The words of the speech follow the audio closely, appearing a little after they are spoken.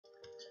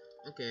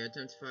Okay,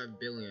 times 5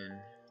 billion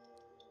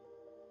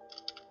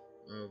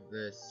of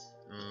this.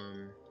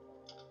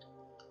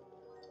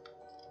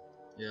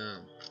 Yeah.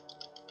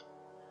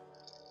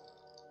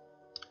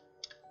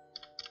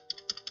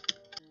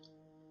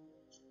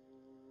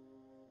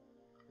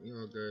 You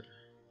all good.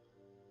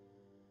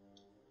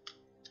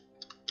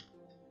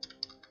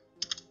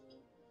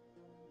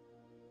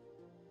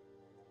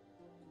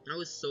 I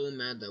was so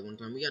mad that one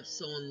time. We got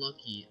so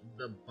unlucky.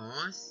 The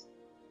boss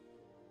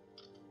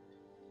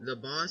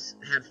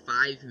had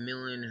 5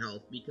 million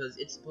health because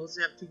it's supposed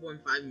to have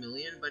 2.5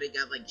 million, but it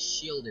got like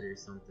shielded or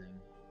something.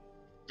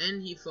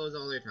 And he froze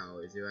all their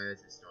towers. Right,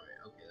 that's the story.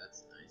 Okay,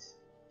 that's nice.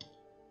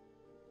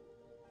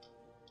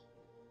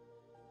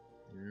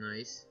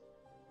 Nice.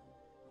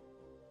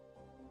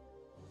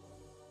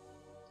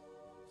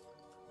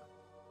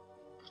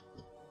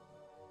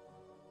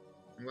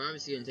 We're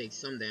obviously gonna take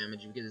some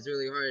damage because it's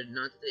really hard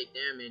not to take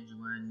damage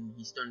when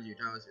he stuns your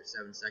towers for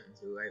 7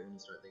 seconds right when you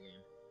start the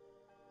game.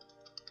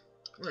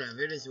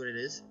 Whatever, it is what it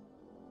is.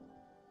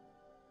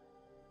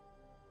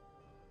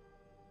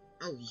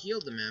 Oh, he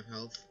healed the map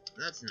health.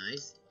 That's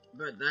nice.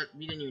 But that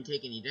we didn't even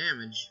take any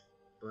damage.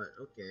 But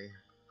okay.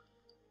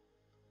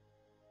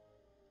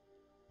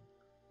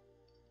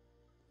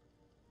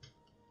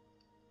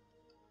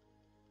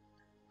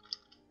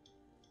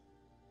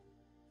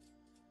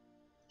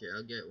 Okay,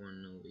 I'll get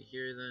one over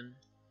here then.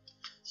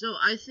 So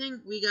I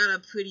think we got a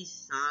pretty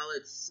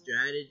solid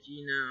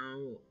strategy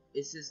now.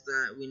 It's just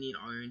that we need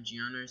RNG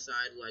on our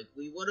side. Like,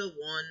 we would have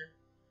won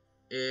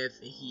if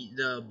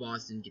the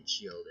boss didn't get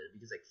shielded.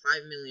 Because like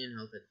 5 million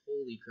health, like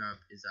holy crap,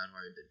 is that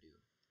hard to do.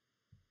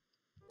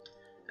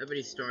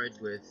 Everybody starts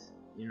with,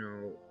 you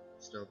know,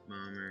 stealth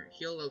bomber.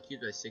 Heal low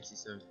cubes by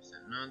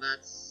 67%. Now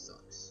that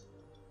sucks.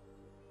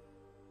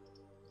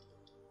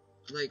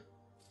 Like,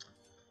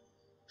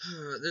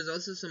 there's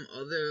also some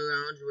other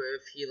rounds where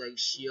if he like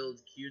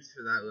shields cubes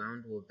for that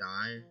round, will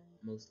die,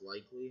 most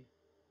likely.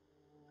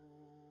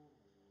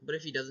 But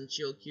if he doesn't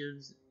shield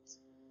cubes,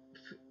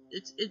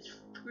 it's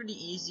pretty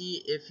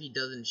easy if he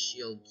doesn't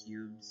shield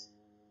cubes.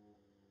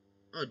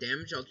 Oh,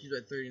 damage all cubes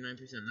by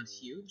 39%. That's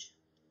huge.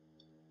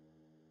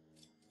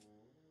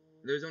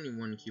 There's only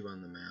one cube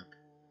on the map.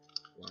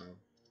 Wow,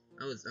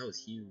 that was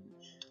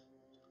huge.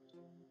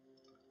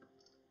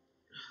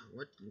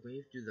 What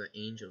wave do the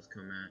angels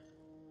come at?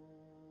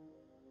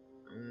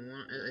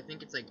 I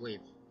think it's like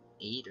wave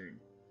 8 or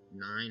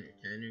 9 or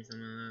 10 or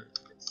something like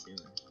that. It's soon.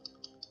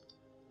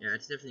 Yeah,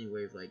 it's definitely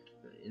wave like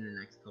in the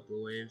next couple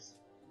of waves.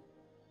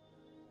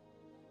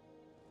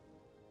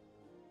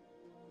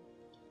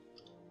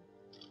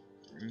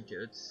 Okay,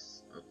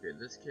 let's upgrade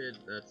this kid.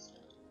 This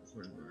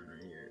one's mine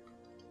right here.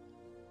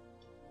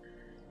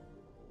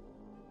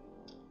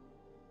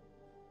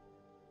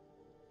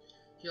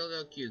 Healed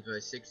out cubes by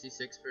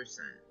 66%.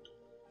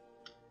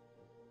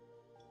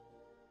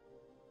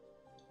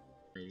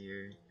 Right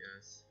here,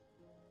 yes.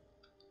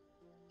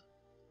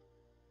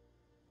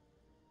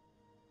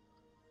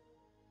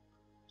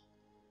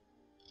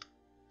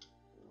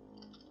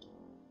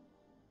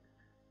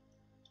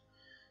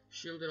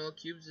 Shielded all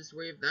cubes this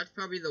wave. That's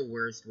probably the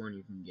worst one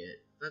you can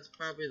get. That's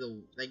probably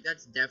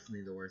that's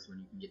definitely the worst one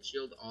you can get.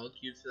 Shield all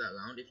cubes for that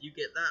round. If you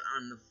get that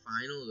on the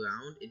final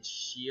round, it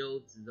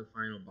shields the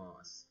final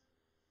boss.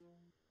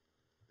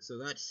 So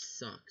that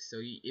sucks.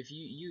 So if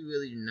you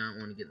really do not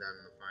want to get that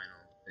in the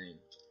final thing.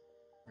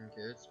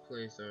 Okay, let's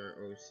place our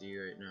OC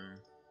right now.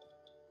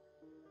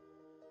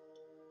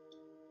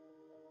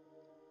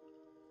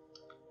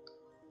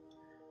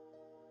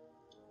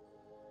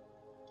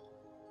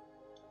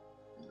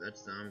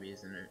 That's zombie,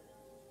 isn't it?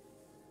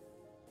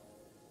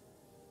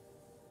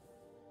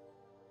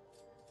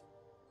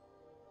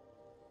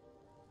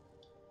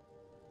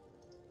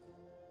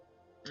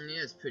 And he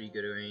has pretty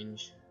good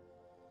range.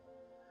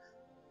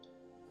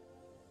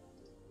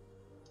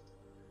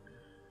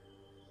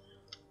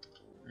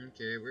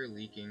 Okay, we're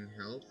leaking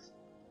health.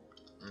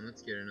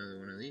 Let's get another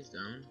one of these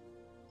down.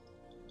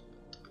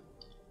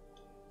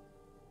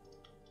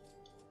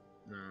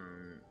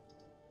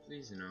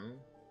 Please no.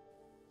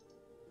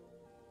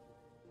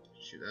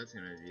 Shoot, that's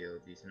gonna deal a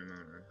decent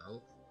amount of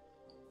health.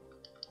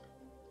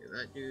 Okay,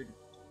 that dude.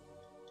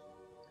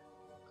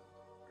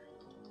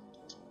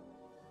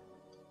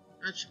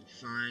 That should be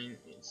fine.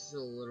 It's a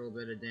little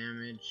bit of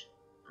damage.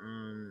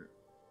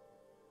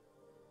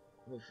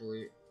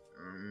 Hopefully.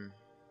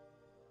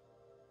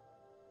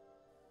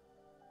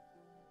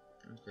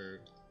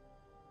 Okay.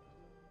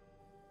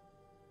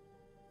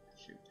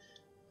 Shoot.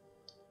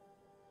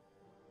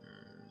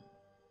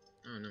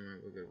 Oh, no, man,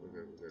 we're good, we're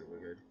good, we're good, we're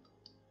good.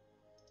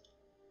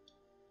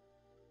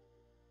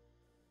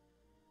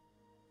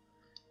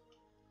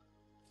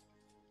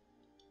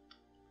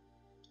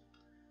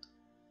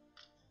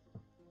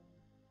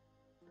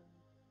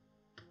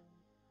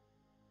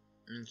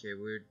 Okay,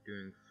 we're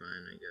doing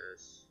fine, I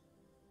guess.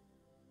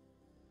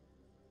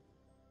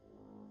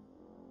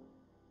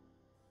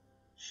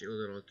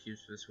 Shielded all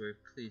cubes this way,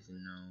 please no.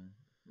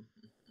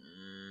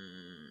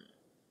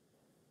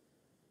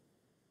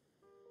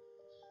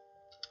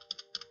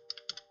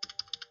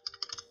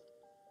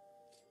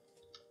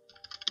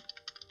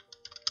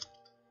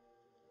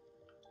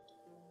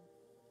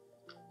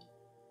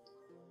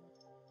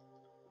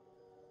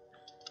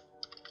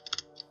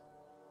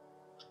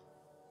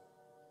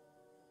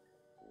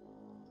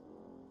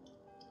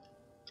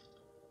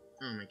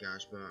 Oh my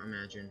gosh, but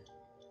imagine.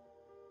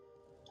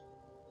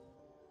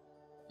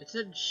 It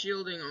said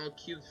shielding all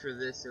cubes for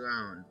this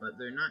round, but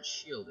they're not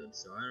shielded,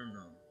 so I don't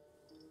know.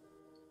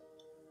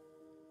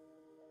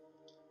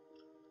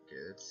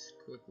 Okay, let's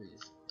quickly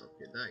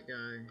upgrade that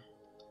guy.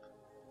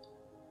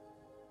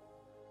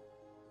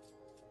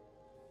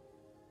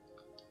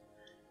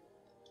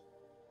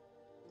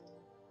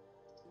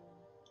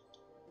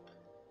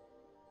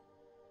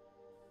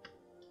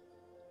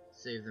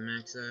 Save the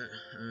max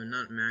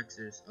not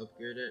maxers,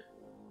 upgrade it.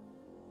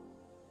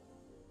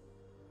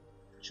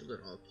 Shielded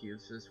all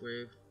cubes this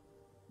wave.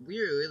 We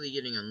are really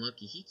getting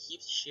unlucky. He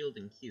keeps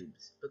shielding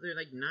cubes, but they're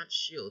like not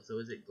shield, so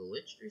is it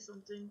glitched or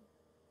something?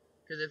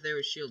 Because if they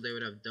were shield, they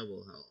would have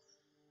double health.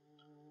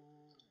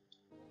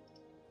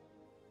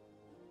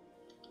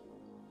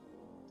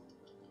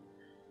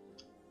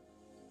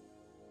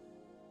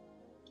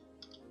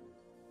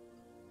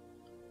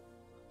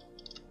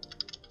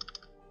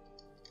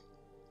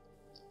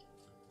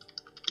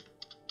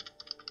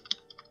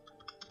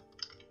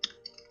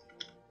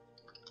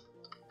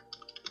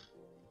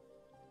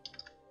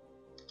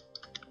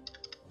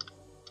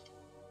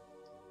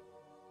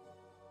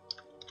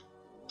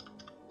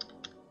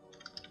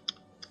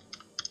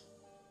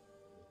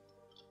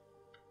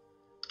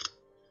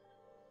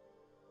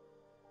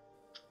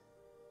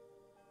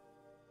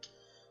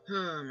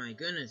 Oh my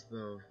goodness,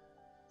 bro.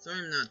 Sorry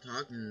I'm not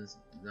talking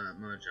that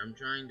much. I'm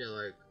trying to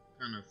like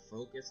kind of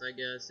focus, I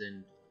guess,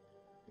 and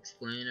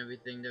explain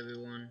everything to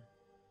everyone.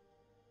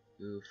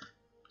 Oof.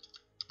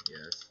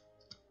 Yes.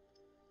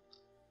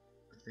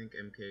 I think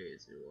MK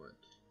is what?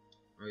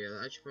 Oh yeah,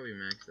 I should probably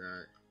max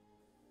that.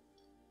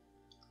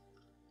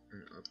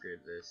 And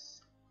upgrade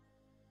this.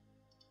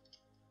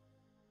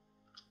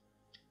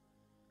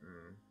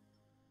 Oh.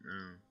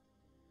 No.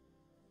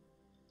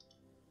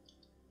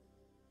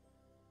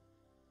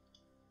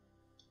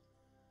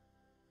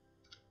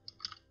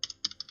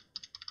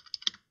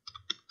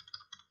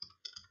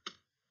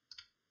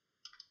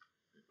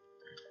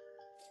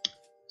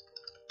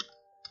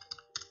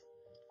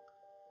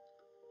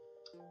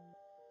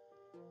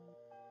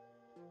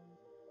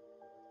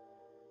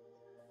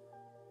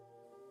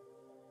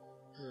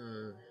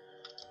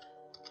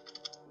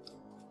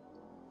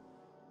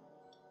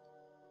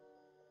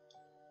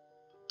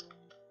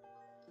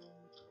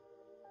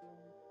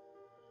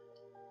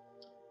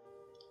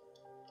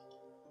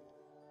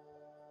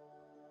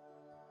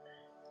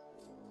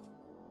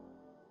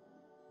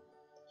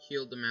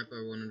 Healed the map by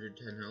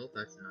 110 health.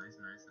 That's nice,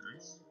 nice,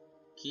 nice.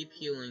 Keep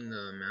healing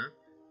the map.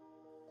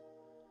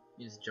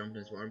 He just jumped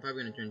in his water. I'm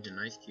probably gonna turn into an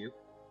ice cube.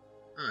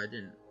 Oh, I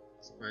didn't.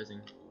 Surprising.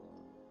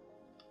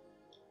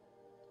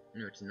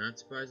 No, it's not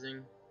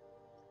surprising.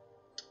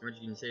 How much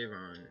you can save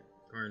on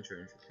car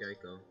insurance with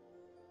Geico.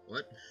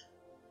 What?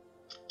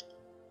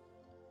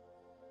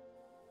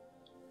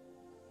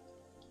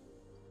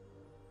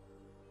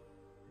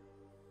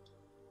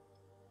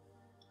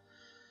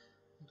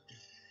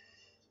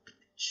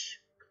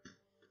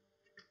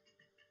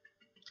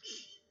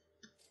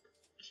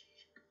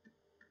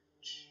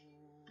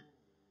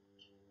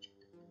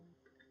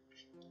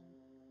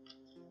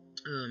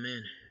 Oh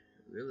man,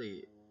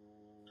 really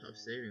tough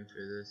saving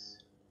for this.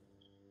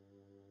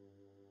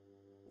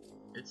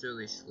 It's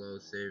really slow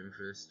saving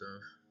for this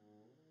stuff.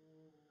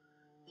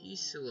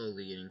 He's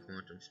slowly getting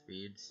quantum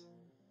speeds.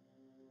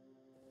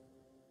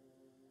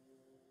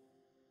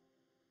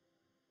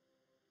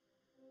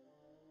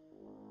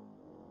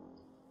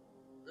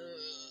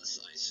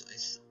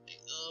 Slice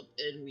up,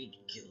 and we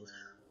killed.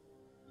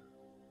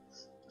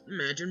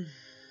 Imagine.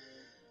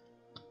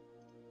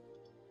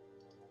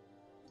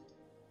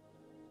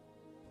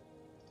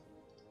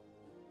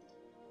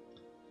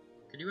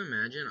 Could you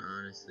imagine,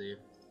 honestly?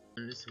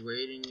 I'm just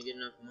waiting to get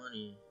enough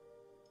money.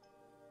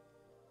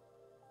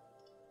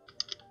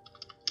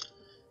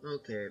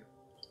 Okay.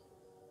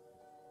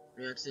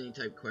 You accidentally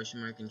type question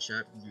mark in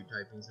chat because you're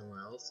typing somewhere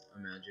else.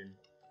 Imagine.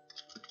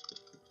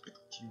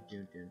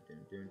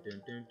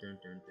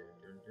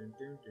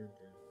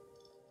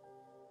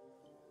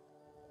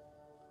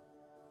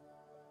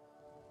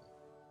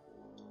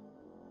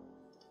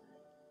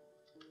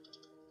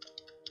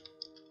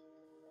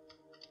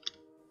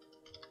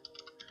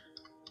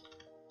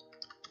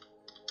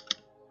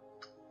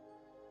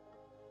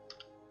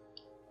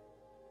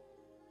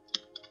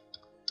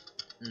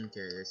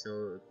 Okay,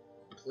 so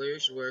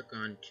players should work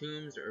on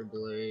Tombs or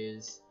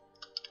Blaze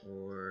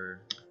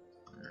or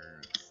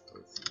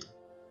let's see.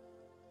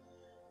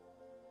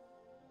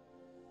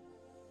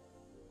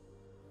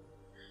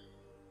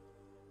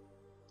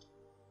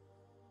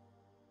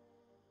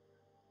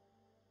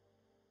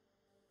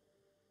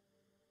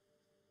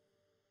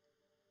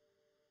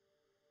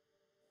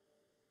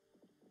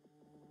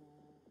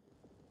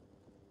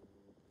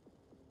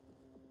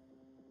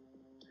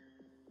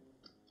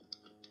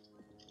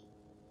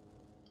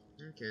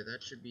 Okay,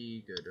 that should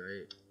be good,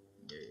 right?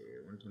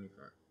 Yeah,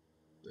 125.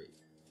 Wait.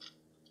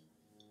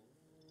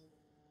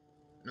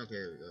 Okay,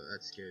 there we go.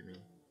 That scared me.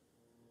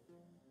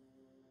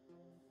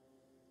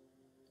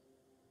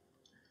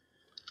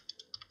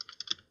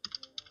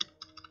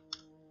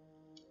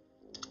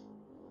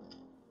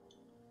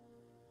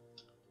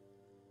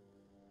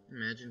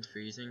 Imagine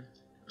freezing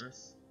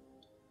us.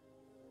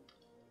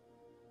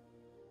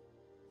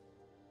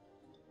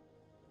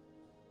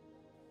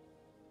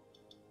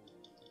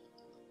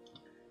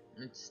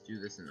 Let's do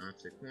this in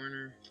opposite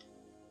corner.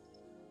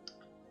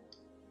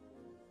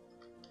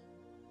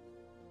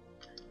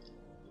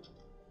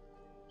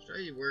 Should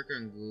I work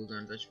on glue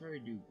guns? I should probably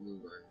do glue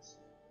guns.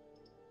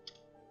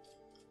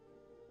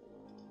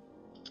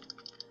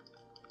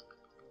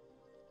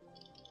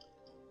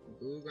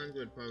 Glue guns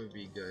would probably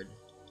be good.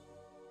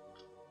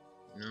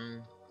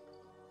 No.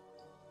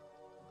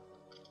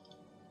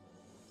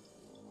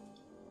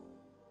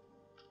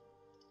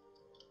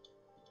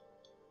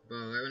 But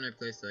right when I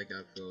placed it, I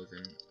got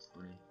frozen. It's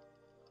funny.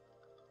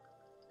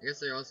 I guess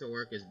they also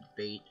work as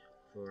bait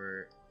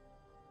for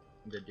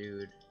the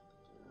dude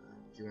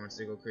if he wants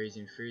to go crazy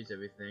and freeze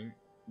everything.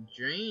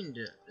 Drained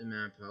the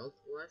map health.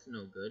 Well, that's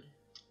no good.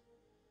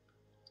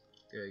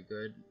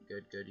 Good.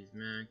 He's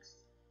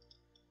maxed.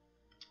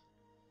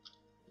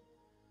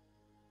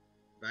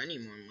 But I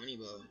need more money,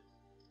 bro.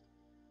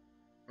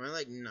 Am I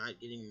like not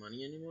getting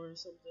money anymore or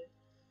something?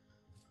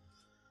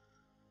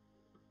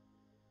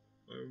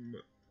 I'm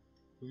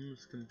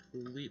like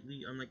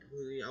completely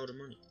out of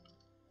money.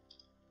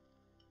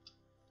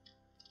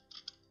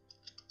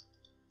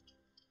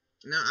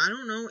 Now, I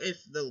don't know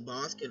if the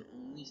boss can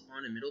only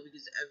spawn in middle,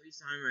 because every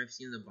time I've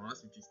seen the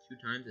boss, which is 2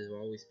 times, it's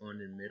always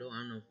spawned in middle. I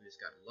don't know if we just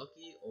got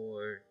lucky,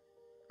 or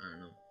I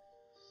don't know.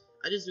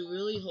 I just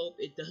really hope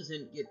it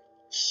doesn't get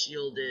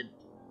shielded,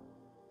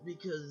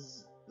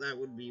 because that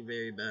would be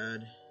very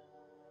bad.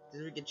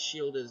 Because if it gets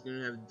shielded, it's going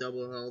to have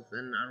double health,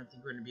 and I don't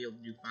think we're going to be able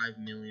to do 5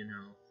 million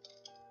health.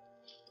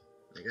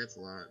 Like, that's a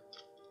lot.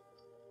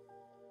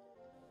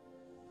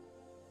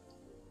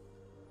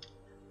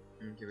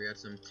 Okay, we got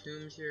some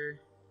tombs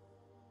here.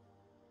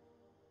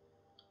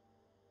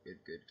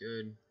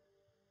 Good.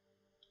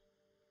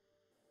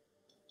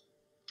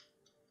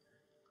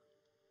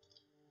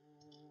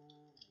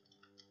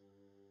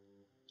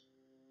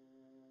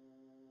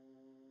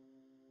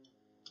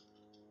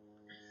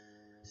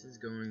 This is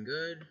going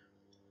good.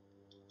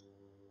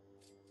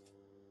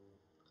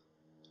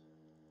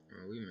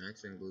 Are we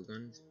maxing glue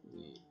guns?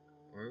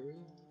 Are we?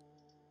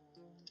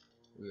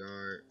 We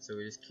are, so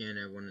we just can't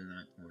have one in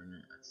that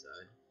corner, that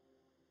side.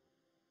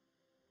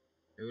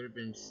 It would have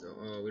been so,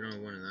 oh, we don't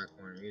have one in that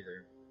corner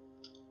either.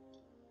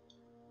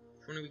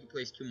 If only we could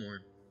place 2 more.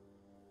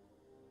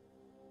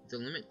 Is the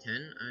limit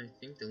 10? I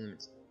think the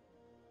limit's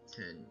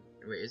 10.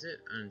 Wait, is it?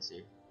 I didn't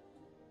see.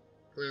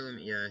 Player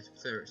limit, yeah,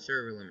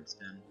 server limit's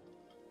 10.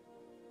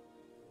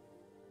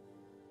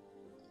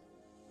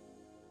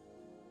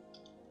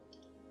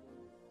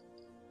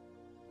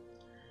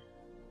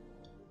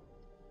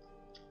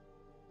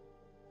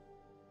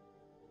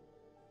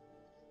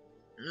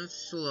 It's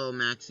slow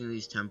maxing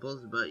these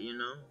temples, but you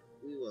know,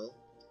 we will.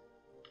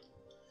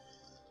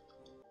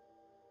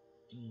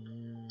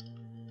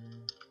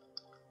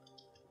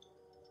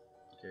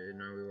 Okay,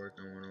 now we work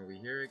on one over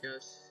here, I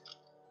guess.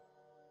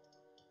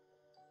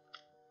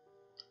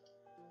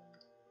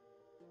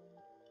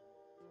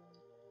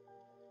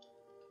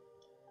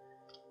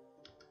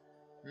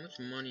 How much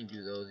money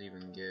do those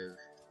even give?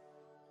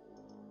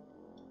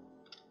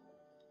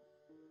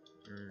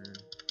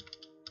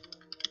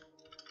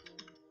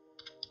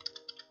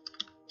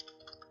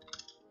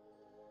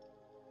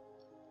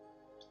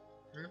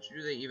 How much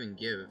do they even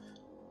give?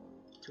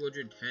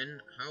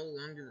 210? How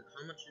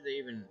much do they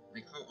even,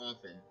 like, how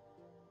often?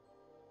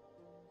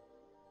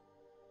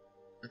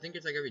 I think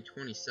it's like every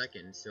 20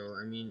 seconds, so,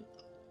 I mean,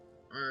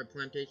 are our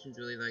plantations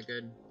really that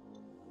good?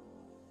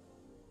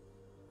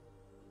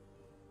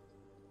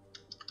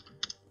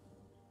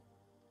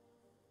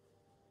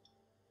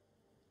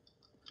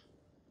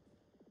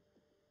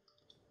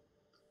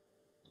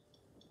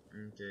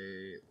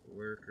 Okay,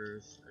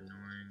 workers,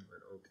 annoying, but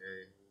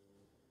okay.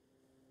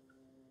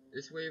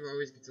 This wave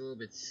always gets a little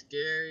bit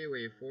scary,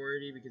 wave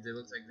 40, because it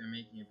looks like they're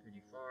making it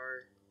pretty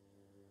far.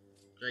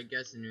 Which I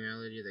guess in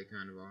reality they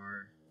kind of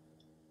are.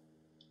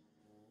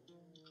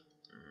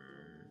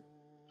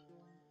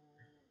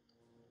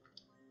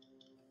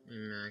 Let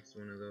me max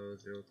one of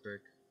those real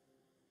quick.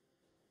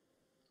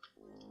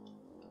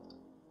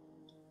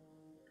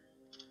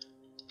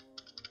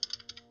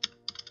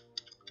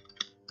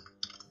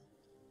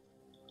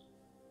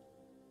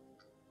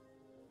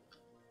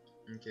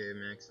 Okay,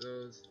 max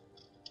those.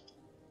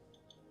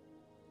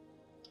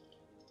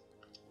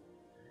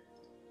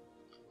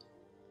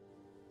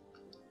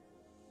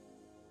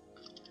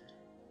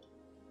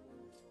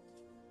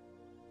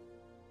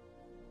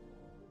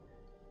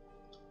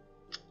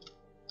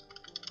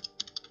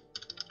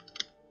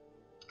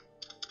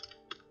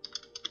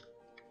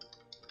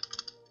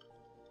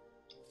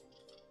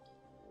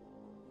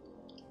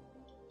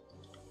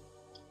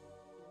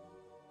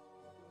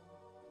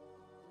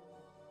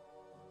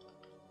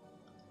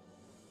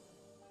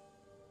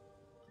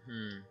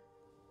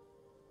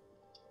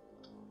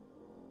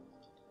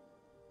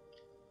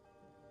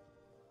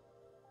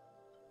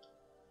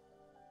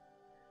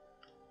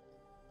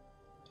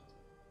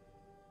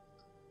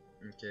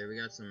 Okay, we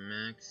got some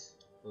max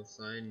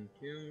Poseidon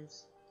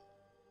tombs.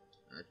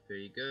 That's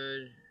pretty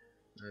good.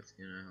 That's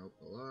gonna help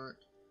a lot.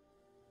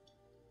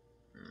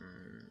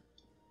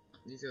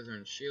 These guys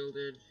aren't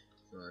shielded,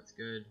 so that's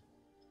good.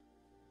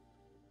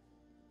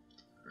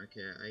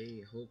 Okay,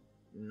 I hope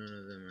none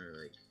of them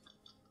are like...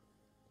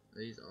 Are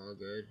these all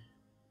good?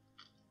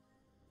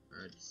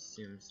 I'd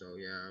assume so.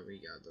 Yeah, we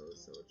got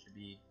those, so it should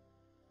be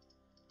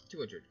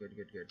 200. Good,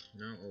 good, good.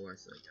 No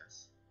OS, I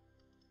guess.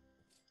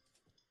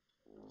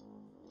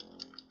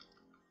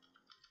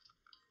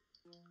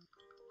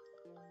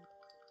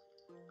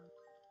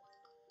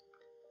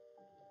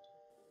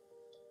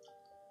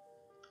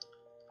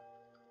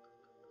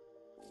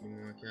 Few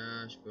more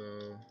cash,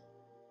 bro.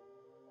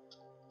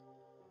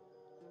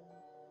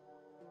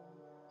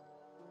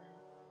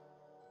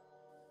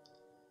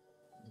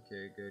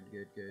 Okay, good,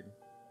 good, good.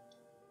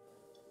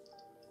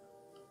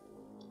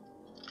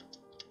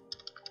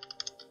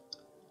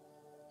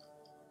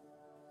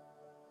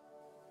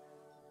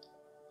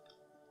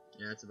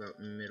 Yeah, it's about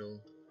middle.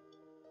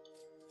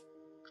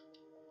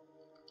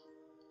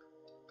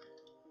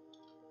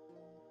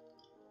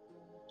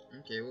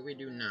 Okay, what we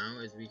do now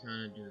is we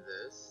kind of do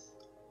this.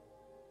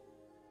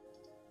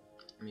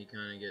 And we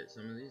kind of get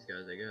some of these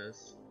guys, I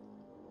guess.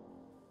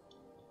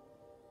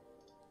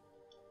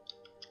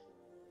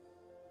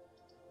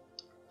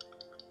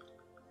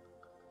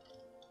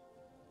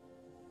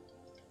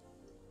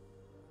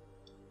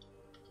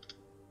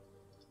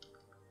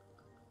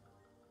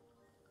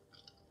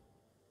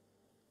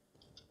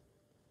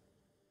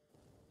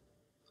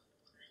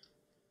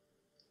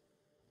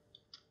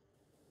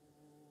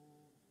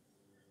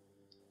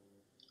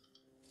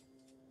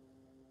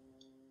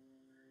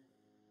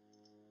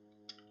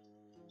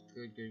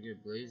 Good, good,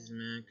 good. Blaze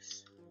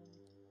Max.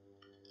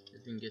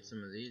 If we can get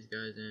some of these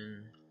guys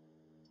in.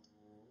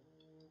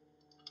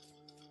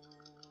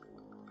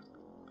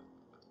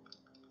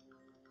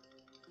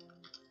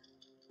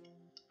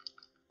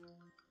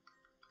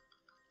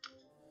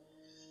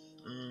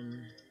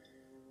 Um,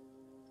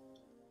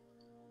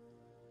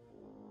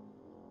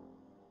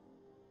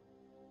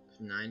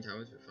 9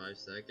 towers for 5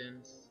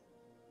 seconds.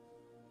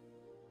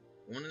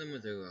 One of them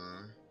was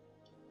a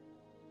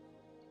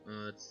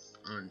it's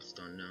on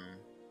stun now.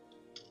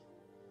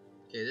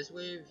 Okay, this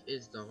wave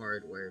is the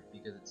hard wave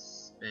because it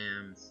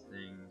spams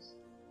things.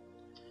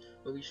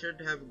 But we should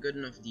have good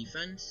enough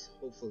defense,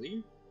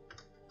 hopefully.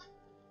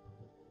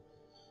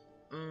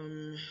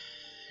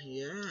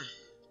 Yeah.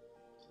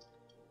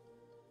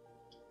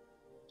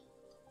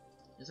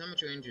 That's how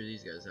much range do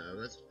these guys have?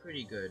 That's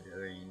pretty good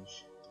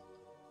range.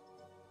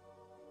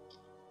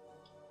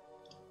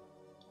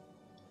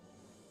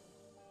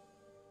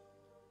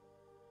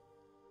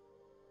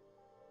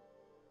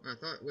 I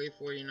thought wave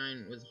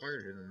 49 was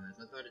harder than this.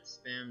 I thought it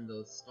spammed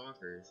those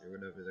stalkers, or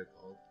whatever they're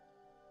called.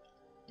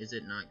 Is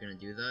it not gonna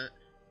do that?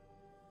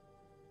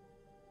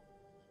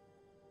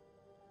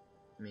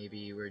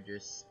 Maybe we're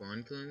just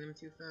spawn killing them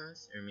too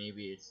fast? Or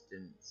maybe it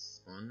didn't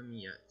spawn them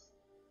yet.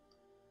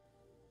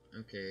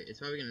 Okay, it's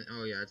probably gonna...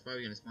 Oh yeah, it's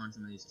probably gonna spawn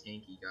some of these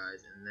tanky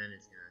guys, and then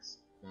it's gonna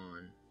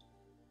spawn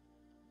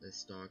the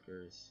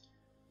stalkers.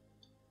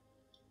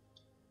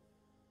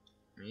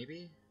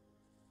 Maybe?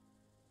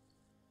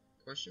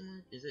 Question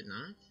mark? Is it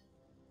not?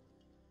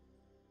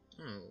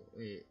 Oh,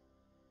 wait.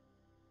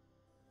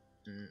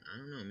 I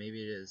don't know,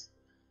 maybe it is.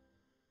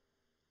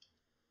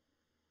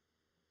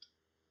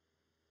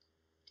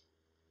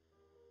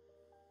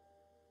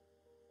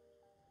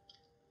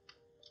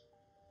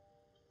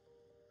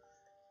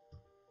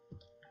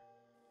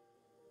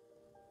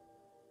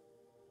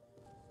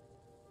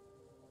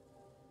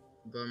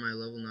 But my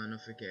level not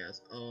enough for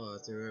chaos. Oh,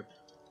 it's a rip.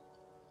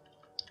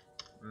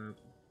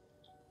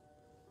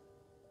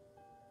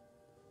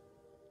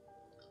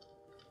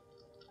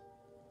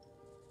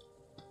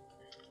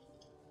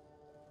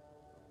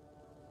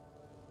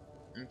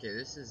 Okay,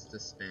 this is the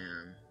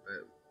spam,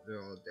 but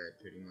they're all dead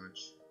pretty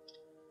much.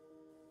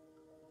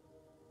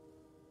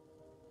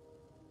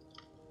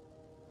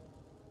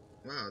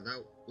 Wow,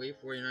 that wave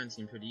 49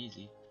 seemed pretty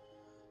easy.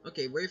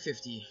 Okay, wave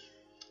 50.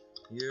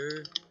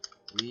 Here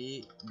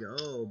we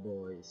go,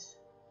 boys.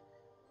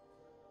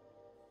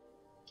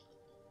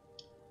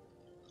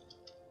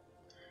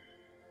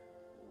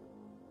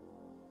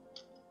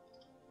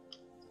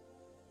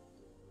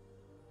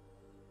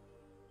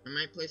 I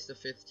might place the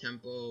 5th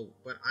temple,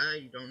 but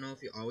I don't know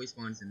if he always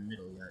spawns in the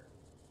middle yet.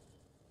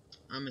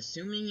 I'm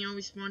assuming he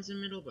always spawns in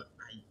the middle, but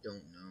I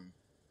don't know.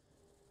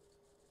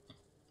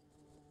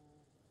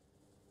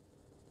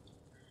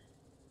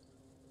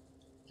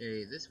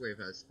 Okay, this wave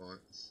has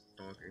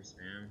stalker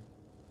spam.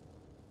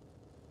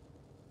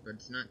 But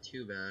it's not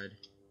too bad.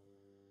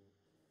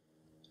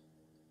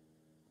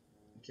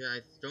 Okay, I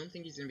don't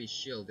think he's gonna be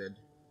shielded.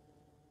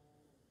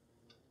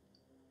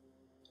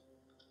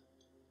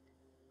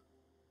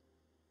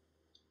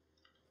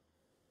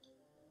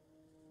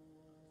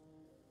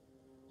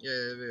 Yeah,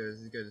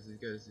 this is good, this is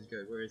good, this is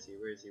good. Where is he?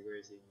 Where is he? Where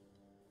is he?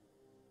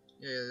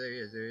 Yeah, there he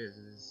is, there he is.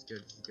 This is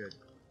good, this is good.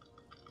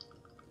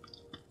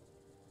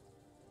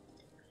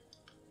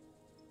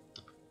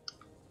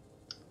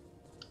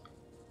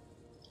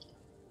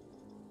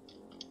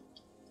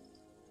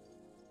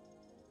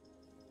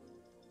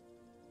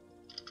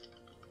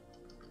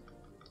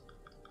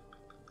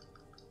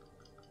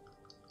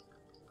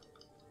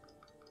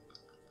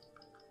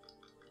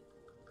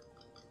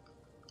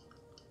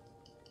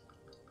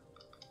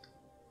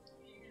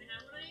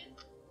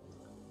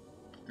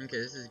 Okay,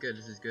 this is good,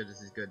 this is good,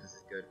 this is good, this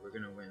is good. We're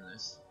gonna win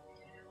this.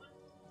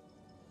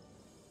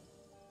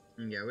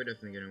 Yeah, we're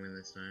definitely gonna win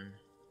this time.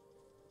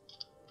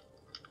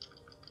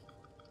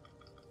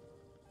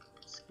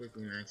 Let's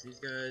quickly max these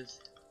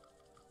guys.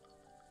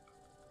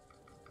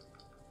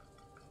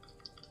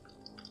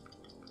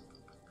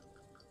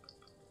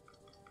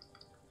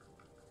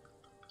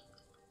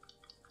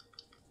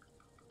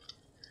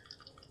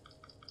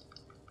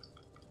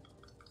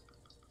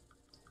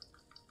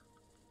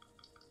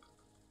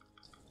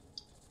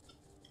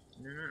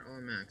 They're not all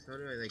max. How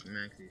do I like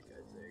max these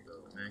guys? There you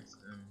go. Max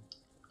them.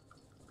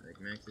 Like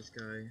max this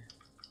guy.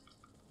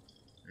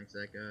 Max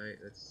that guy.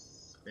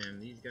 Let's spam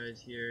these guys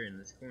here in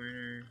this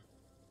corner.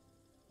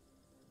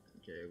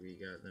 Okay, we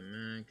got the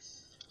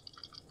max.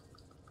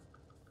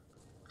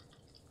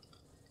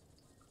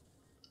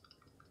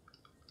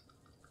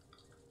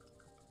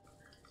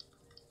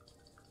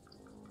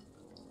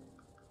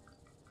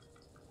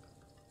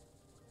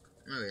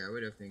 Oh yeah,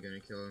 we're definitely gonna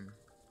kill him.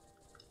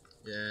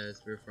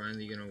 Yes, we're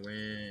finally gonna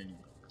win.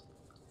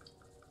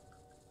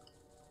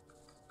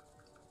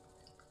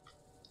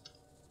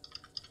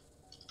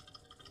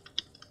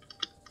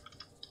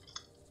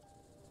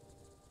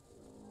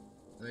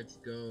 Let's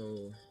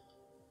go.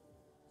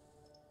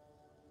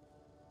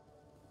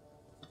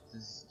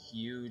 This is a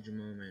huge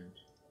moment.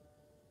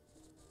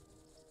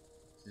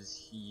 This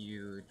is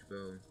huge,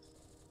 bro.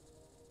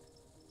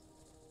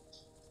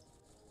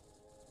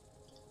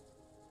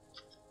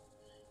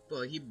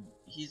 But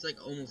he's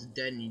like almost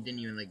dead and he didn't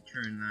even like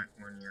turn that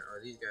corner yet. Oh,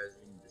 these guys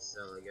we need to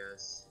sell, I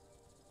guess.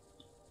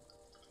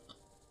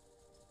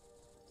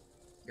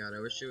 God,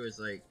 I wish there was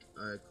like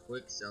a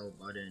quick sell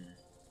button.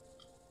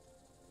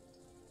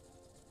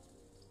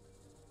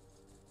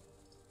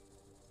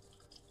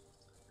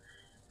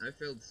 I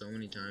failed so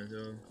many times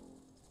though.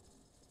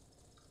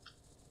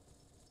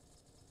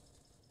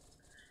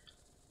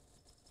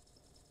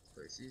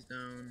 Place these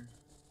down.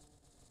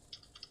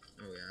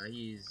 Oh yeah,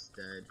 he's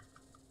dead.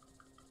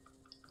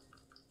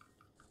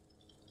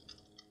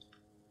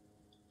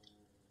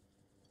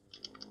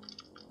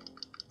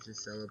 It's a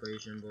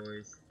celebration,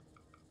 boys.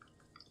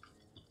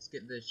 Let's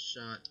get this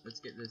shot. Let's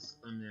get this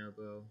thumbnail,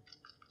 bro.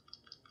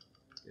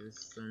 Get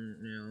this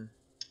thumbnail.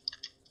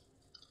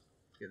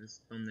 Get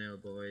this thumbnail,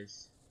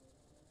 boys.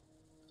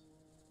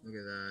 Look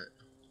at that.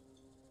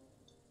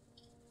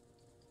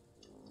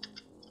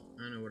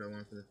 I don't know what I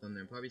want for the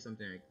thumbnail. Probably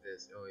something like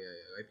this. Oh yeah,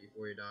 yeah. Right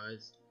before he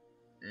dies.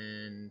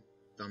 And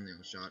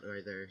thumbnail shot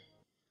right there.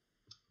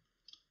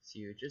 It's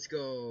huge. Let's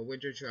go.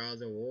 Winter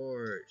Trials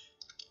Award.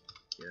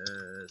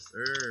 Yes,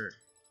 sir.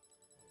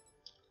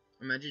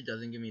 Imagine it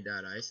doesn't give me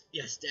that ice.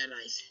 Yes, dead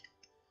ice.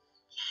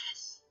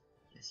 Yes.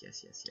 Yes,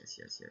 yes, yes, yes,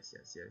 yes, yes,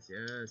 yes, yes,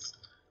 yes.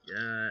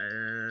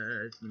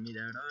 Yes, give me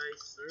that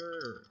ice,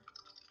 sir.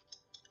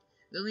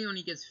 Lily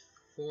only gets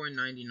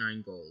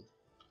 499 gold.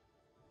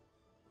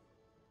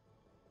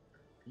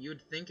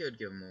 You'd think it would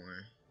give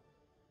more.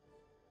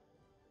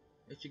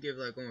 It should give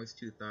like almost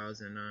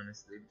 2,000,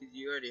 honestly, because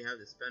you already have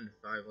to spend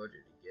 500 to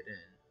get in.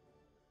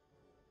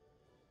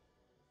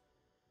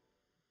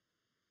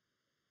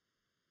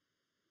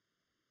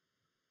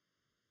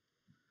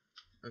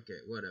 Okay,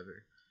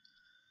 whatever.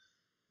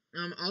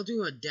 I'll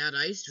do a Dead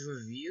Ice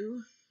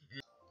review.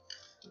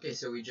 Okay,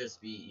 so we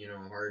just beat,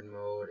 hard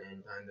mode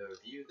and time to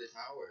review the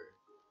tower.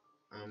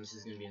 This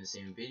is gonna be in the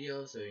same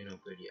video, so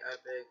pretty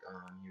epic.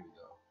 Here we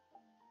go.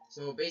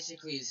 So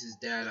basically, this is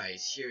Dead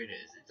Ice. Here it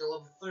is. It's a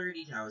level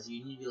 30 tower, so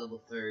you need to be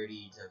level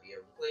 30 to be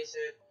able to place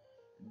it.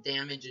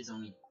 Damage is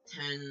only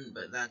 10,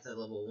 but that's at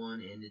level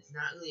 1, and it's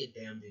not really a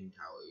damaging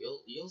tower.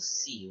 You'll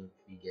see if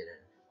you get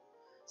in.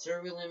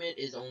 Server limit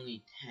is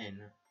only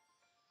 10.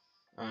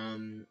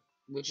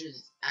 Which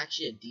is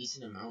actually a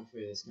decent amount for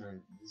this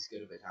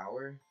good of a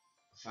tower.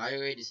 Fire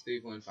rate is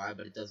 3.5,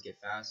 but it does get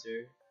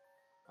faster.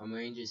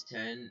 Range is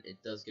 10.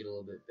 It does get a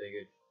little bit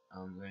bigger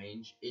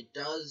range. It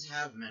does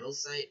have metal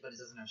sight, but it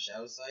doesn't have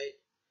shadow sight.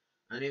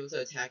 Unable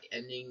to attack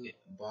ending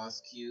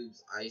boss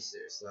cubes, ice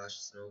or /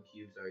 snow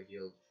cubes are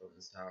healed from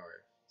this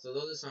tower. So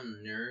those are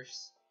some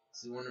nerfs.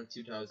 This is one of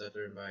 2 towers that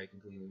are earned by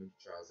completing the Winter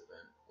Trials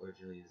event,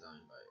 originally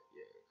designed by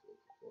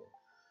cool.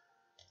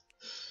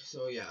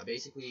 So yeah,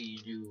 basically you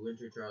do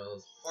Winter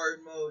Trials hard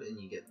mode and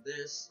you get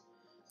this.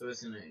 So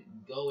it's gonna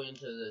go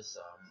into this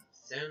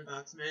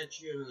sandbox match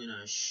here and we're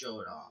gonna show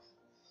it off.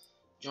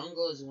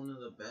 Jungle is one of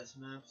the best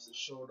maps to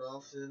show it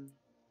off in.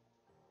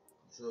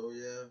 So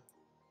yeah.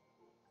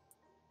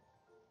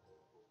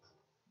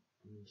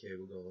 Okay,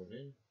 we're going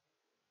in.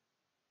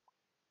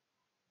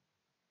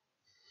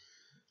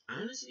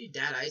 Honestly,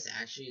 Dead Ice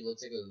actually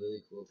looks like a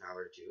really cool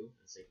tower too.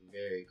 It's like a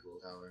very cool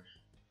tower.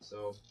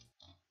 So,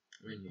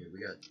 right here, we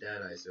got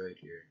Dead Ice right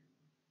here.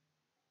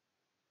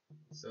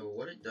 So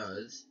what it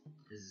does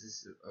is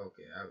this.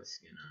 Okay, I have a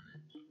skin on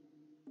it.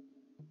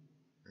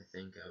 I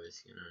think I have a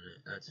skin on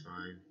it. That's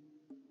fine.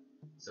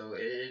 So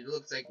it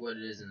looks like what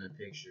it is in the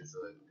picture. So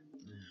like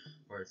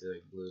parts are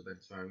like blue, but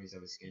it's fine. We just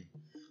have a skin.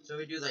 So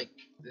we do like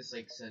this,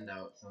 like send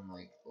out some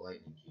like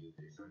lightning cubes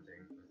or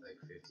something with like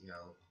 50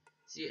 health.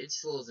 See, it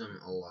slows them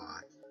a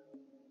lot.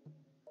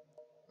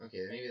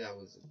 Okay, maybe that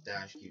was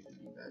dash cubes would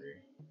be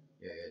better.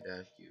 Yeah,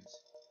 dash cubes.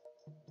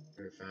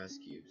 Or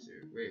fast cubes,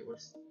 or wait,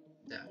 what's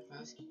that?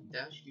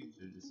 Dash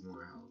cubes are just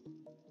more health.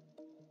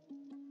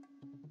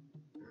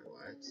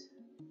 What?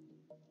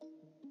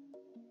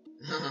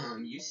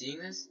 You seeing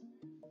this?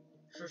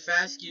 For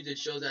fast cubes it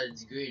shows that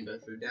it's green,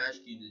 but for dash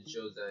cubes it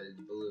shows that it's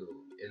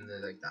blue. In the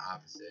the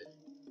opposite.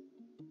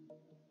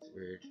 It's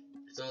weird.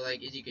 So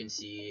like as you can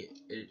see,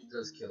 it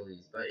does kill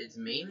these, but it's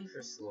mainly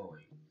for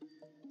slowing.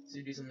 So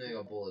you do something like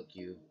a bullet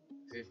cube,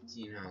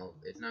 15 health,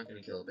 it's not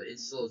gonna kill it, but it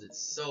slows it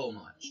so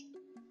much.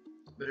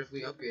 But if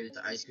we upgrade it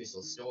to ice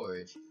crystal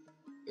storage,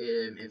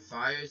 it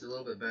fires a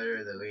little bit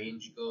better, the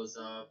range goes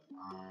up,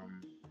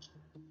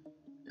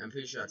 I'm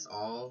pretty sure that's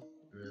all.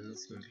 And then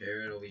let's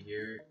compare it over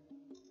here.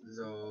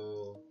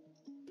 So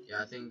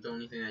yeah, I think the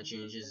only thing that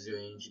changes is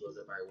range goes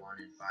up by 1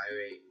 and fire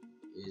rate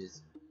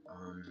is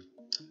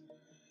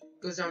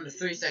goes down to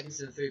 3 seconds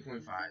to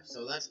 3.5.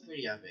 So that's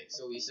pretty epic.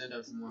 So we send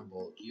out some more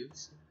bullet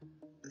cubes.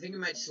 I think it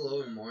might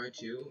slow him more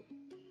too.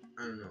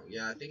 I don't know.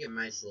 Yeah, I think it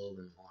might slow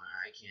him more.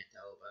 I can't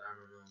tell, but I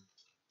don't know.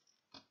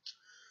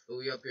 But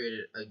we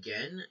upgraded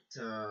again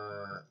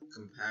to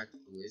Compact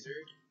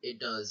Blizzard. It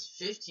does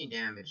 15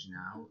 damage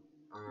now.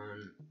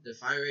 The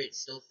fire rate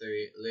still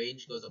 30.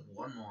 Range goes up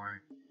 1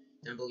 more.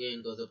 Temple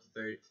gain goes up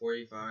to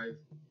 45.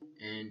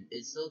 And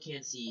it still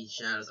can't see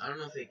shadows. I don't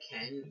know if it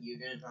can. You're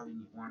gonna probably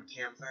want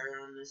campfire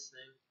on this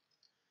thing.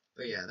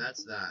 But yeah,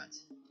 that's that.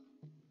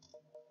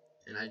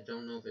 And I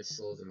don't know if it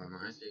slows him. I'm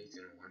honestly it's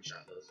gonna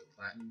one-shot those. So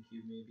Platinum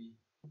Cube maybe?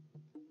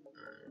 I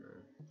don't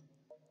know.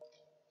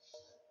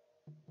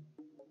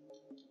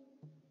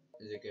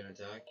 Is it gonna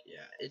attack?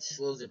 Yeah, it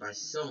slows it by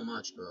so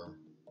much, bro.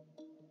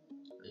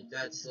 Like,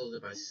 that slows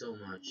it by so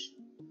much.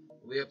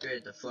 We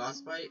upgraded the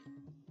Frostbite,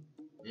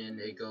 and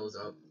it goes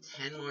up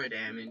 10 more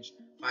damage.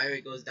 Fire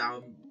rate goes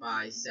down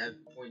by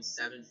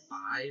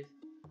 7.75.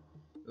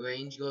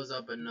 Range goes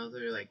up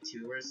another, like,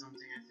 2 or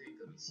something, I think.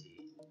 Let me see.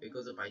 It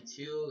goes up by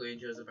 2,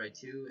 range goes up by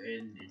 2,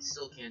 and it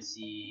still can't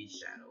see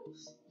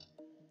shadows.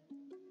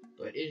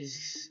 But it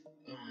is...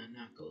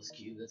 not Ghost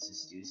Cube. Let's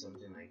just do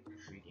something like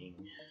freaking...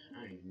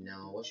 I don't even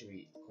know. What should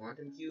we...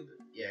 Quantum Cube?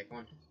 Yeah,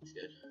 Quantum Cube's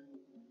good.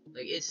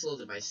 Like, it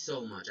slows it by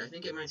so much. I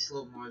think it might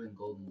slow more than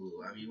Golden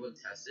Blue. I mean, we'll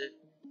test it.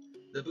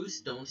 The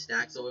boosts don't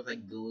stack, so if,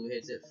 like, Glue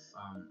hits it,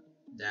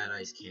 Dad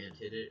Ice can't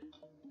hit it.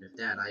 If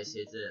Dad Ice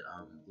hits it,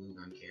 Glue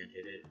Gun can't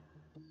hit it.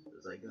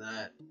 It's like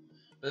that.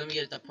 But then we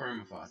get the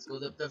Permafrost.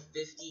 Goes up to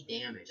 50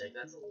 damage. Like,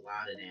 that's a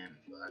lot of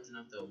damage, but that's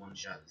enough to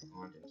one-shot these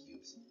Quantum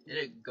Cubes. And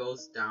it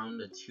goes down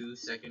to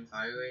 2-second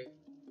fire rate.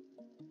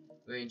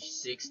 Range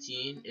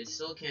 16. It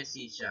still can't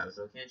see shadows,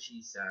 so it can't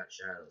see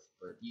shadows.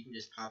 But you can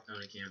just pop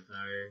down a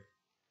campfire,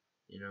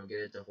 you know, get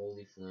it to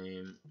Holy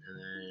Flame, and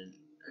then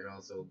it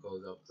also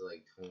goes up to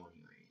like 20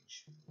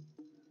 range.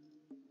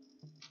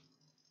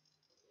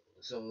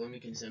 So then we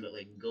can send it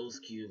like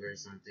Ghost Cube or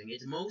something.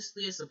 It's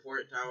mostly a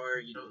support tower,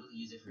 you don't really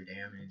use it for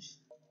damage.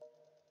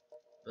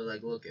 But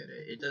like, look at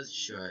it. It does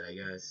shred, I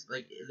guess.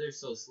 Like, they're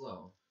so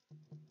slow.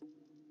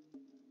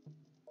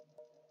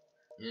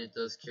 And it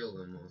does kill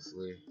them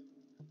mostly.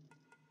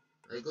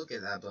 Like, look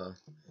at that, bro.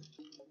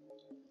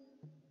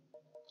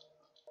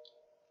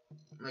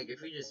 Like,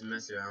 if we just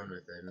mess around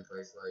with it and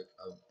place like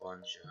a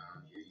bunch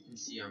around here, you can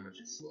see how much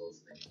it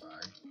slows things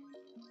by.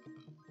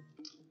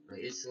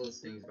 Like, it slows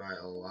things by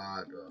a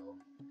lot, bro.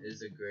 It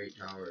is a great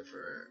tower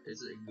for...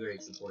 It's a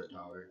great support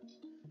tower.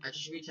 Actually,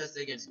 should we test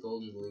it against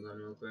Golden Glue Gun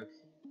real quick?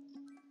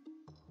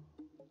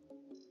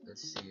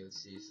 Let's see.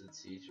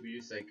 Should we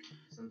use, like,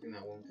 something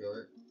that won't kill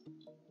it?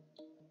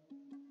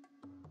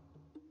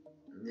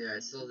 Yeah,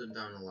 it slows it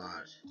down a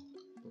lot.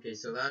 Okay,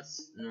 so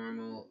that's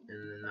normal,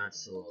 and then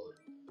that's slowed.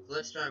 So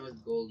let's try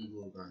with Golden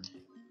Glue Gun.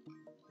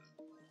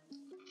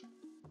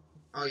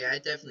 Oh yeah,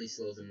 it definitely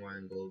slows him more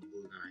than Golden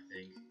Glue Gun, I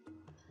think.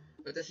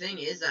 But the thing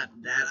is that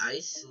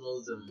ice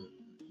slows him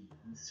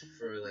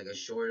for like a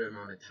shorter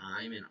amount of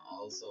time and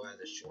also has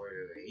a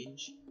shorter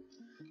range.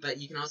 But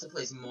you can also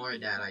place more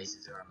Dad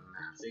Ices around the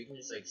map. So you can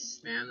just like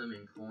spam them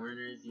in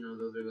corners, you know,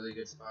 those are really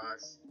good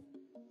spots.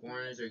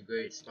 Corners are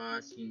great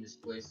spots. You can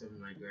just place them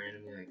like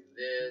randomly like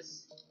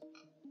this.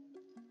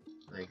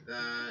 Like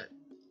that.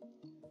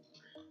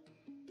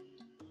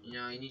 You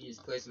know, and you can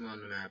just place them on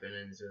the map and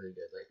then it's really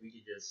good. Like we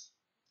could just...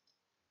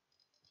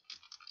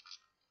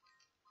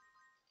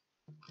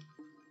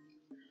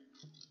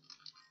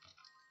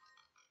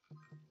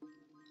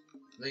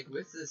 Like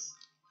with this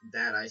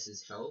Dad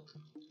Ice's help,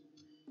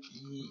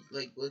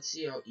 like, let's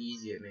see how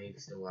easy it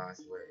makes the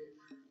last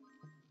wave.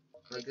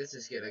 Like, let's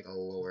just get, like, a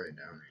lower it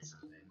down or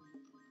something.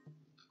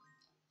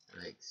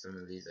 Like, some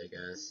of these, I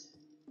guess,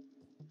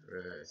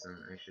 for some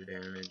extra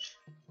damage.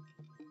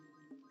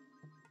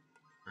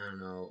 I don't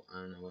know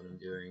what I'm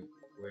doing.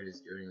 We're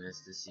just doing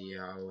this to see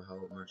how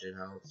much it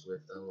helps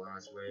with the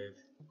last wave.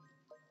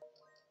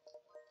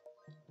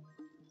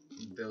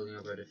 Building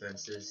up our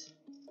defenses.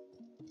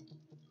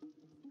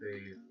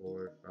 3,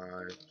 4,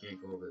 5.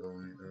 Can't go over the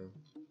limit, though.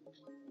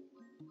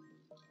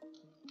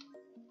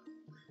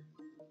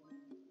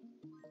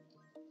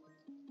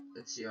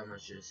 Let's see how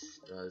much this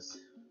does.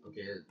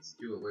 Okay, let's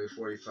do it. Wave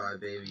 45,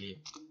 baby.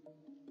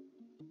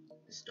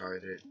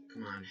 Start it.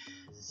 Come on.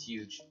 This is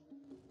huge.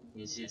 You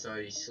can see it's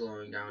already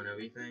slowing down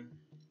everything.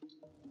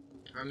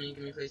 How many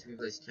can we place? We can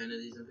place 10 of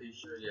these, I'm pretty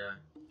sure. Yeah.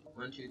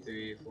 1, 2,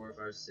 3, 4,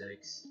 5,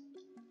 6,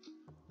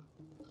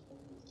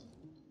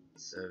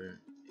 7,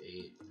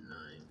 8, 9,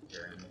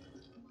 10.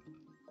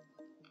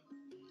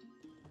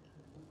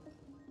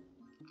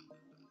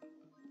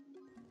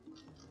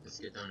 Let's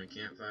get down a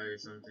campfire or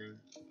something.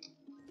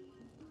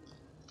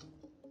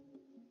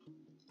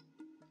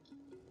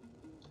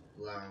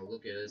 Wow,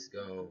 look at us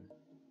go.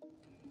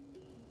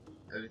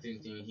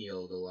 Everything's being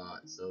healed a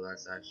lot, so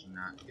that's actually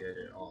not good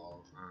at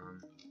all.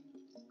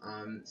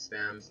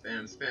 Spam,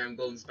 spam, spam,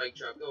 golden spike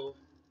truck, go.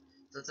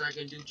 That's not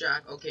gonna do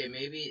jack. Okay,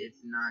 maybe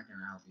it's not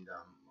gonna help you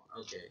down.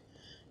 Okay.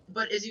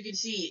 But as you can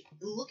see,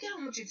 look at how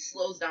much it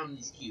slows down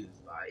these cubes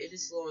by. It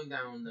is slowing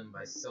down them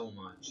by so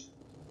much.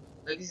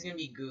 Like, this is gonna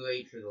be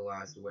great for the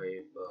last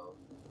wave, bro.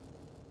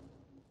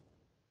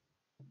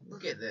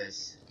 Look at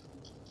this.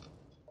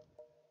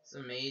 It's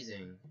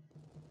amazing.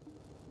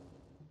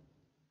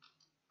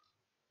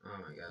 Oh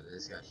my god,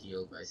 this got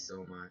healed by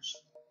so much.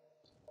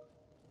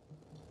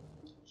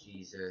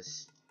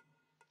 Jesus.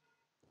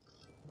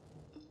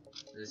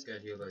 This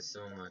got healed by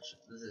so much.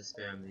 Let's just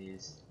spam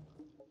these.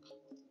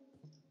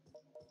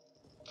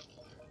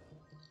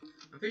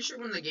 I'm pretty sure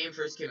when the game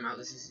first came out,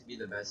 this used to be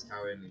the best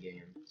tower in the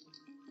game.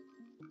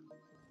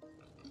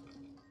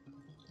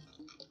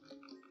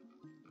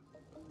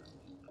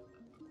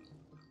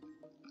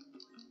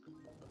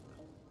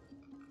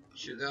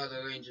 Shoot out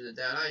the range of the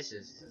dead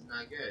ices. This is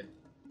not good.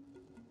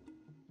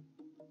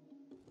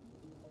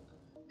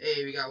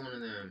 Hey, we got one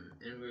of them.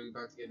 And we're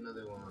about to get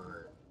another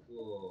one.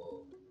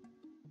 Cool.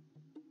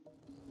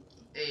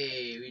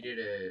 Hey, we did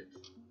it.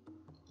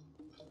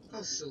 Look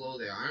how slow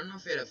they are. I don't know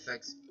if it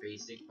affects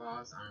basic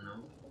boss. I don't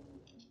know.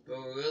 But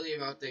we're really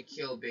about to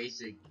kill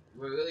basic.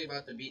 We're really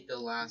about to beat the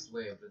last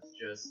wave. It's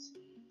just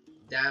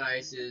dead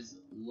ices,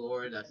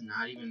 lore that's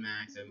not even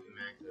max that we can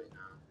max right now.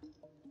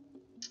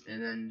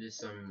 And then just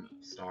some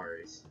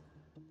stars.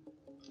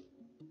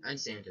 And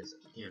Santas.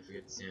 Can't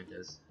forget the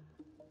Santas.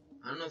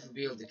 I don't know if we'll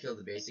be able to kill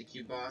the basic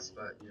cube boss,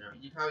 but you know,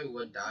 you probably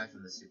would die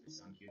from the super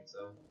sun cubes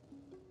though.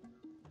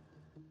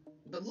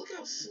 But look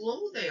how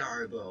slow they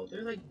are, bro.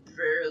 They're like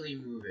barely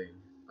moving.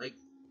 Like,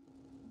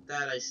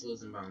 that ice slows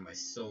them down by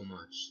so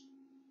much.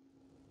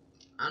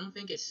 I don't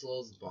think it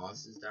slows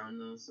bosses down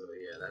though, so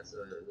yeah, that's a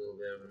little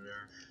bit of a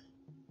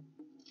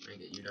nerf. Can I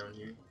get you down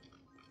here?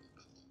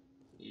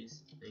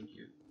 Please? Thank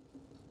you.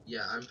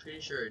 Yeah, I'm pretty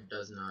sure it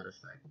does not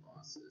affect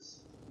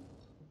bosses.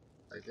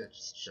 Like, let's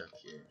just check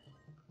here.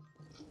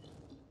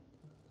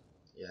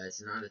 Yeah,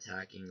 it's not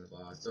attacking the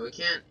boss. So it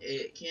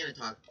can't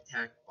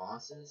attack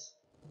bosses.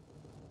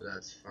 But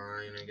that's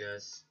fine, I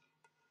guess.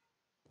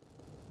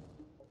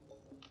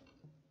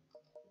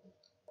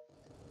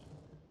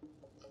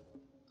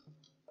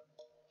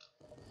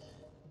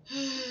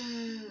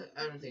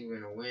 I don't think we're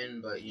gonna win,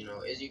 but you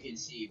know, as you can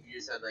see, if you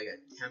just had like a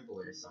temple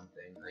or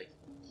something, like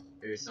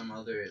there's some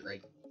other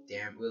like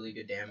really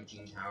good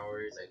damaging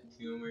towers, like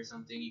Tomb or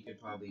something, you could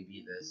probably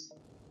beat this.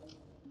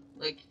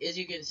 Like, as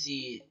you can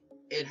see,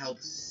 it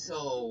helps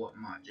so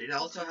much. It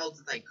also helps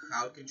with like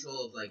crowd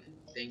control of like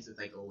things with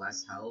like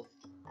less health.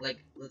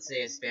 Like, let's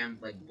say I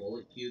spam like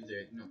bullet cubes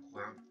or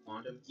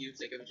quantum cubes.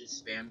 Like, if I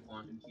just spam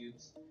quantum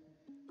cubes,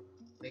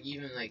 like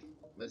even like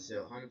let's see,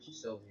 how much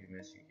silver you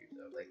mystery cubes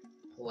of? Like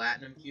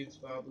platinum cubes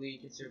probably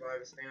can survive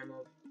a spam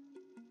of.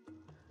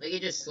 Like,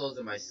 it just slows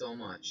them by so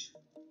much.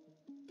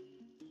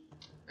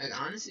 Like,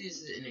 honestly,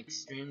 this is an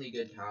extremely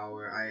good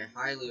tower. I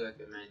highly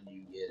recommend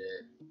you get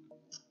it.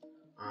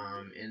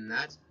 And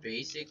that's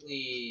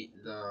basically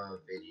the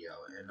video,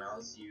 and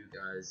I'll see you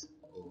guys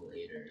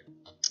later.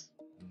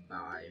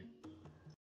 Bye.